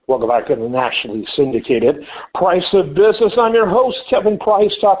Welcome back to the nationally syndicated Price of Business. I'm your host, Kevin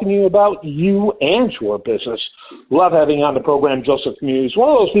Price, talking to you about you and your business. Love having on the program Joseph Meuse. One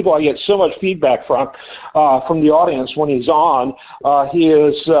of those people I get so much feedback from the audience when he's on. He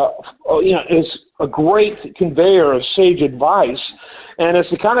is a great conveyor of sage advice, and it's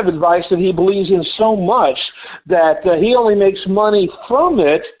the kind of advice that he believes in so much that he only makes money from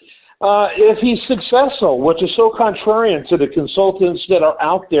it if he's successful, which is so contrarian to the consultants that are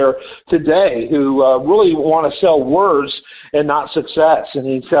out there today who really want to sell words and not success. And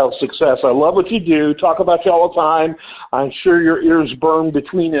he sells success. I love what you do. Talk about you all the time. I'm sure your ears burn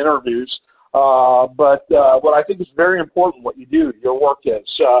between interviews. But what I think is very important, what you do, your work is.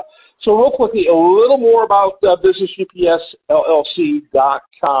 So real quickly, a little more about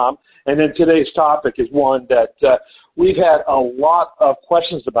businessupsllc.com. And then today's topic is one that we've had a lot of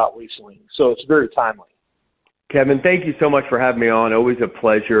questions about recently, so it's very timely. Kevin, thank you so much for having me on. Always a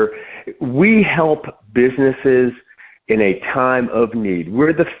pleasure. We help businesses in a time of need.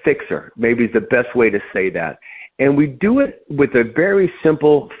 We're the fixer, maybe is the best way to say that. And we do it with a very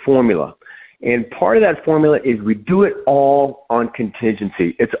simple formula. And part of that formula is we do it all on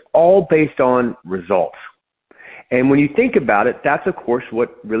contingency. It's all based on results. And when you think about it, that's, of course,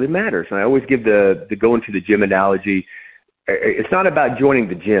 what really matters. And I always give the going to the gym analogy. It's not about joining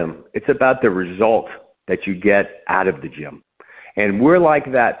the gym. It's about the result that you get out of the gym. And we're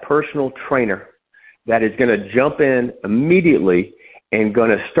like that personal trainer that is going to jump in immediately and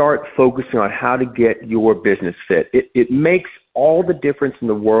going to start focusing on how to get your business fit. It makes all the difference in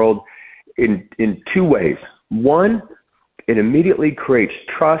the world in two ways. One, it immediately creates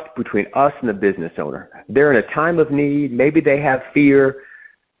trust between us and the business owner. They're in a time of need. Maybe they have fear.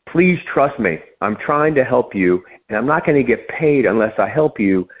 Please trust me. I'm trying to help you, and I'm not going to get paid unless I help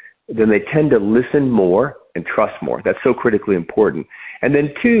you. Then they tend to listen more and trust more. That's so critically important. And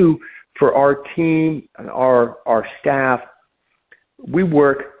then two, for our team and our staff, we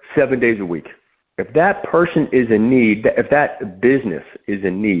work 7 days a week. If that person is in need, if that business is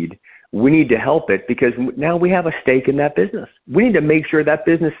in need, we need to help it because now we have a stake in that business. We need to make sure that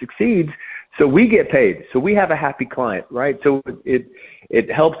business succeeds so we get paid, so we have a happy client, right? So it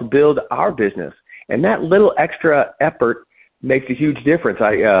helps build our business. And that little extra effort makes a huge difference.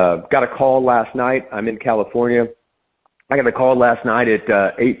 I got a call last night. I'm in California. I got a call last night at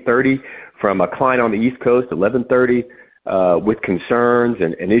 8:30 from a client on the East Coast, 11:30, with concerns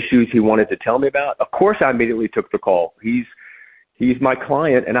and issues he wanted to tell me about. Of course, I immediately took the call. He's my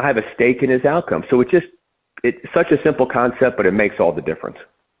client, and I have a stake in his outcome. So it's such a simple concept, but it makes all the difference.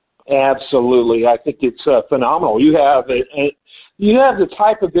 Absolutely. I think it's phenomenal. You have the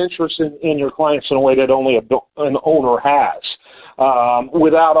type of interest in your clients in a way that only an owner has,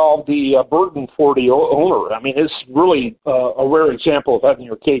 without all the burden for the owner. I mean, it's really a rare example of having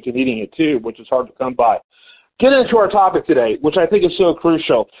your cake and eating it too, which is hard to come by. Get into our topic today, which I think is so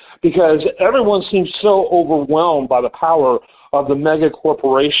crucial because everyone seems so overwhelmed by the power of the mega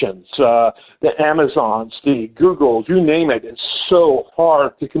corporations, the Amazons, the Googles, you name it. It's so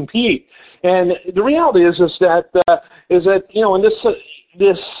hard to compete. And the reality is that in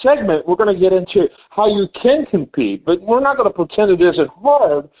this segment, we're going to get into how you can compete, but we're not going to pretend it isn't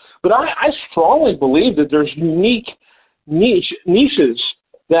hard. But I strongly believe that there's unique niches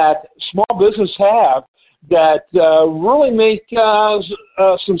that small business have that really make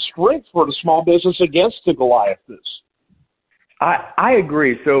some strength for the small business against the Goliaths. I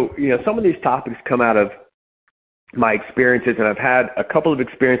agree. So, some of these topics come out of my experiences, and I've had a couple of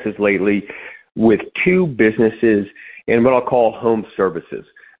experiences lately with two businesses in what I'll call home services.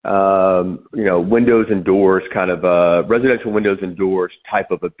 Windows and doors, kind of residential windows and doors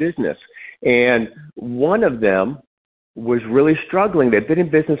type of a business. And one of them was really struggling. They've been in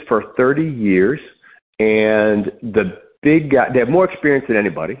business for 30 years, and the big guy, they have more experience than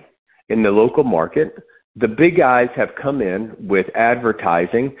anybody in the local market. The big guys have come in with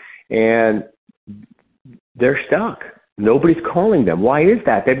advertising, and they're stuck. Nobody's calling them. Why is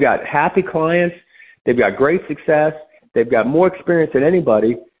that? They've got happy clients. They've got great success. They've got more experience than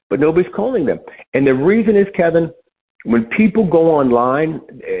anybody, but nobody's calling them. And the reason is, Kevin, when people go online,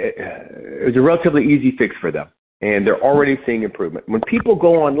 it's a relatively easy fix for them, and they're already seeing improvement. When people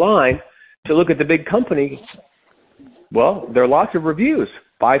go online to look at the big company, well, there are lots of reviews.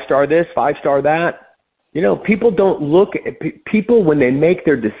 5-star this, 5-star that. People don't look at people when they make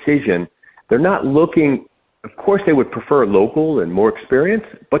their decision. They're not looking. Of course, they would prefer local and more experience,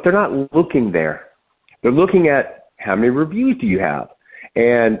 but they're not looking there. They're looking at how many reviews do you have?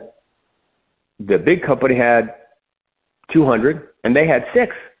 And the big company had 200, and they had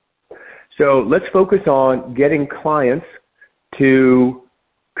 6. So let's focus on getting clients to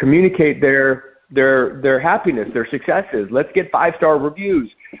communicate their happiness, their successes. Let's get 5-star reviews.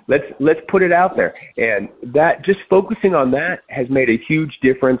 Let's put it out there. And that, just focusing on that has made a huge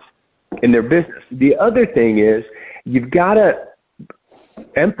difference in their business. The other thing is you've got to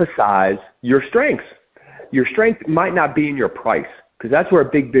emphasize your strengths. Your strength might not be in your price, because that's where a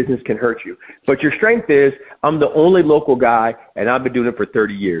big business can hurt you. But your strength is, I'm the only local guy, and I've been doing it for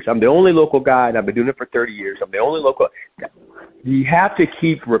 30 years. I'm the only local guy, and I've been doing it for 30 years. I'm the only local. You have to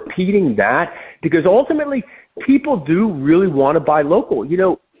keep repeating that, because ultimately people do really want to buy local. You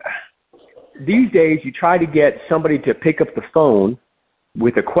know, these days you try to get somebody to pick up the phone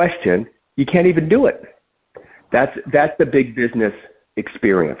with a question, you can't even do it. That's the big business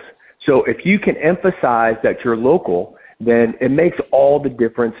experience. So if you can emphasize that you're local, then it makes all the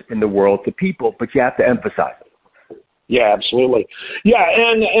difference in the world to people, but you have to emphasize it. Yeah, absolutely. Yeah,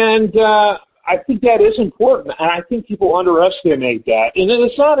 and I think that is important, and I think people underestimate that. And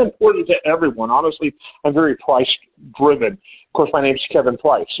it's not important to everyone. Honestly, I'm very price-driven. Of course, my name's Kevin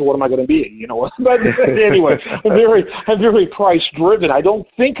Price, so what am I going to be? You know, but anyway, I'm very price-driven. I don't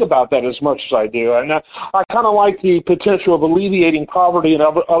think about that as much as I do, and I kind of like the potential of alleviating poverty in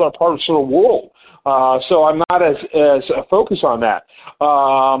other parts of the world. So I'm not as focused on that.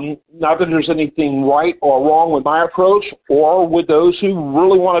 Not that there's anything right or wrong with my approach or with those who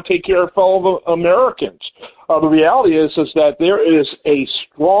really want to take care of fellow Americans. The reality is that there is a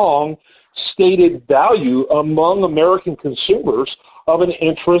strong stated value among American consumers of an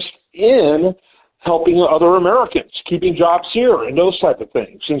interest in helping other Americans, keeping jobs here, and those type of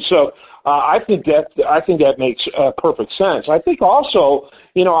things. And so I think that makes perfect sense. I think also,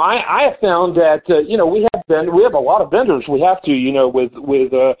 you know, I have found that you know, we have a lot of vendors. We have to, you know, with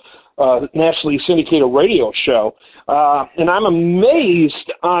nationally syndicated radio show, and I'm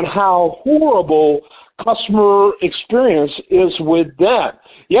amazed on how horrible customer experience is with them.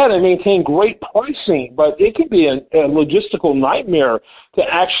 Yeah, they maintain great pricing, but it can be a logistical nightmare to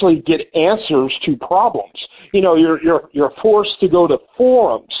actually get answers to problems. You know, you're forced to go to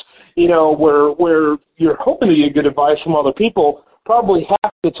forums, you know, where you're hoping to get good advice from other people. Probably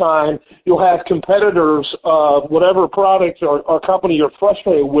half the time you'll have competitors of whatever product or company you're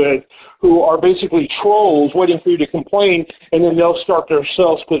frustrated with who are basically trolls waiting for you to complain, and then they'll start their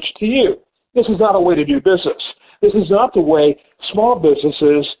sales pitch to you. This is not a way to do business. This is not the way small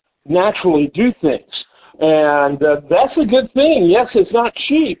businesses naturally do things. And that's a good thing. Yes, it's not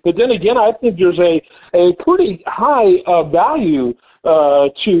cheap. But then again, I think there's a pretty high value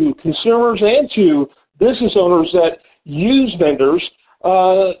to consumers and to business owners that use vendors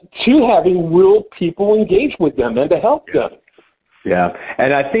to having real people engage with them and to help them. Yeah.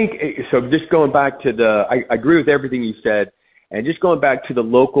 And I think, so just going back to I agree with everything you said. And just going back to the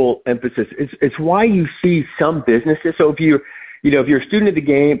local emphasis, it's why you see some businesses. So if you're a student of the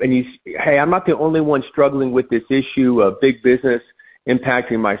game and hey, I'm not the only one struggling with this issue of big business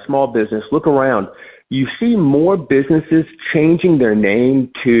impacting my small business, look around. You see more businesses changing their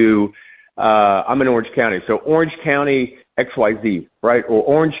name to, I'm in Orange County, so Orange County XYZ, right? Or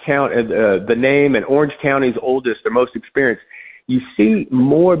Orange County, the name, and Orange County's oldest or most experienced. You see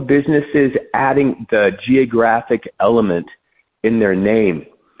more businesses adding the geographic element in their name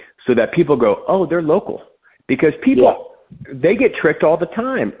so that people go, oh, they're local. Because people, they get tricked all the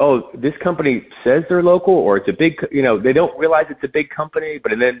time. Oh, this company says they're local, or it's a big, you know, they don't realize it's a big company,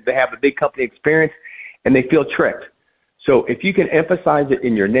 but then they have a big company experience and they feel tricked. So if you can emphasize it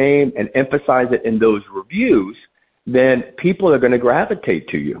in your name and emphasize it in those reviews, then people are going to gravitate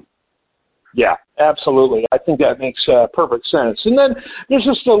to you. Yeah, absolutely. I think that makes perfect sense. And then there's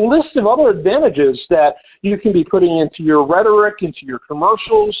just a list of other advantages that you can be putting into your rhetoric, into your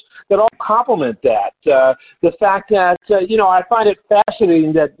commercials, that all complement that. The fact that, you know, I find it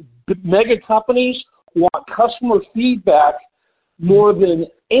fascinating that mega companies want customer feedback more than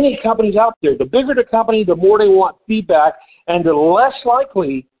any companies out there. The bigger the company, the more they want feedback, and the less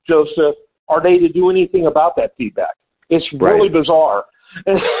likely, Joseph, are they to do anything about that feedback. It's really bizarre.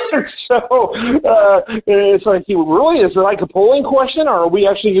 And so it's like, really, is it like a polling question, or are we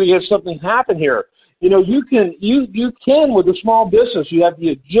actually going to get something happen here? You know, you can with a small business, you have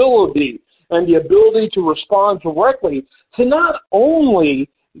the agility and the ability to respond directly to not only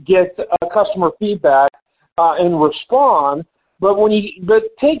get customer feedback and respond, but but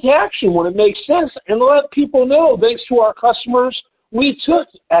take action when it makes sense and let people know, thanks to our customers, we took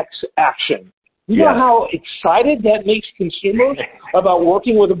X action. You know how excited that makes consumers about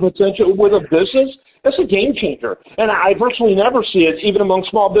working with a business? That's a game changer. And I virtually never see it, even among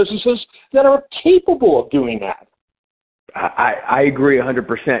small businesses that are capable of doing that. I agree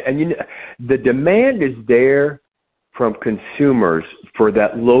 100%. And the demand is there from consumers for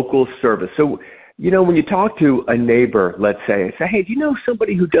that local service. So, when you talk to a neighbor, let's say, hey, do you know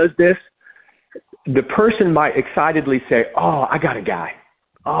somebody who does this? The person might excitedly say, oh, I got a guy.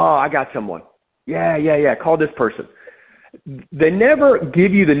 Oh, I got someone. Yeah, call this person. They never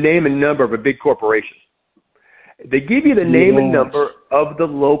give you the name and number of a big corporation. They give you the name and number of the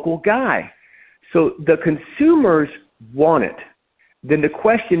local guy. So the consumers want it. Then the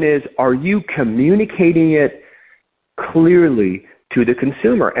question is, are you communicating it clearly to the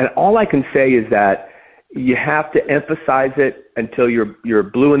consumer? And all I can say is that you have to emphasize it until you're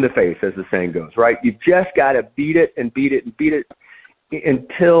blue in the face, as the saying goes, right? You've just got to beat it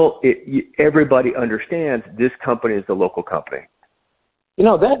until everybody understands this company is the local company.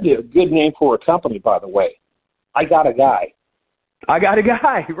 That'd be a good name for a company, by the way. I got a guy. I got a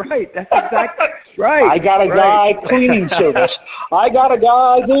guy, right? That's exactly right. I got a guy cleaning service. I got a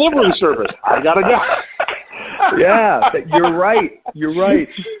guy delivery service. I got a guy. Yeah, you're right.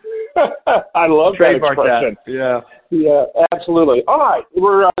 I love Trademark that expression. Yeah, absolutely. All right,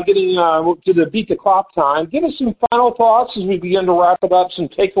 we're getting to the beat the clock time. Give us some final thoughts as we begin to wrap it up, some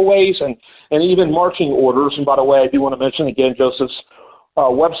takeaways and even marching orders. And by the way, I do want to mention again, Joseph's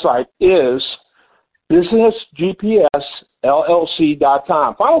website is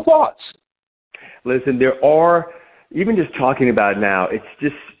businessgpsllc.com. Final thoughts. Listen, there are, even just talking about it now,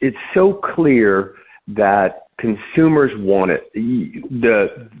 it's so clear that consumers want it.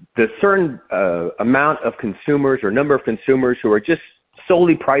 The certain amount of consumers or number of consumers who are just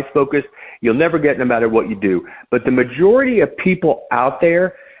solely price focused, you'll never get no matter what you do. But the majority of people out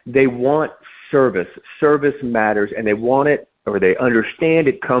there, they want service. Service matters, and they want it, or they understand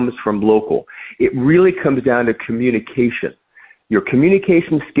it comes from local. It really comes down to communication. Your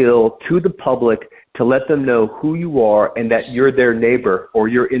communication skill to the public to let them know who you are and that you're their neighbor or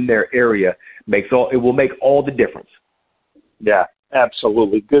you're in their area it will make all the difference. Yeah,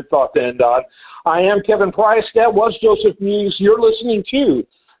 absolutely. Good thought to end on. I am Kevin Price. That was Joseph Meuse. You're listening to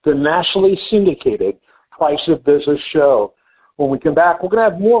the nationally syndicated Price of Business show. When we come back, we're going to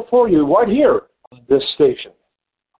have more for you right here on this station.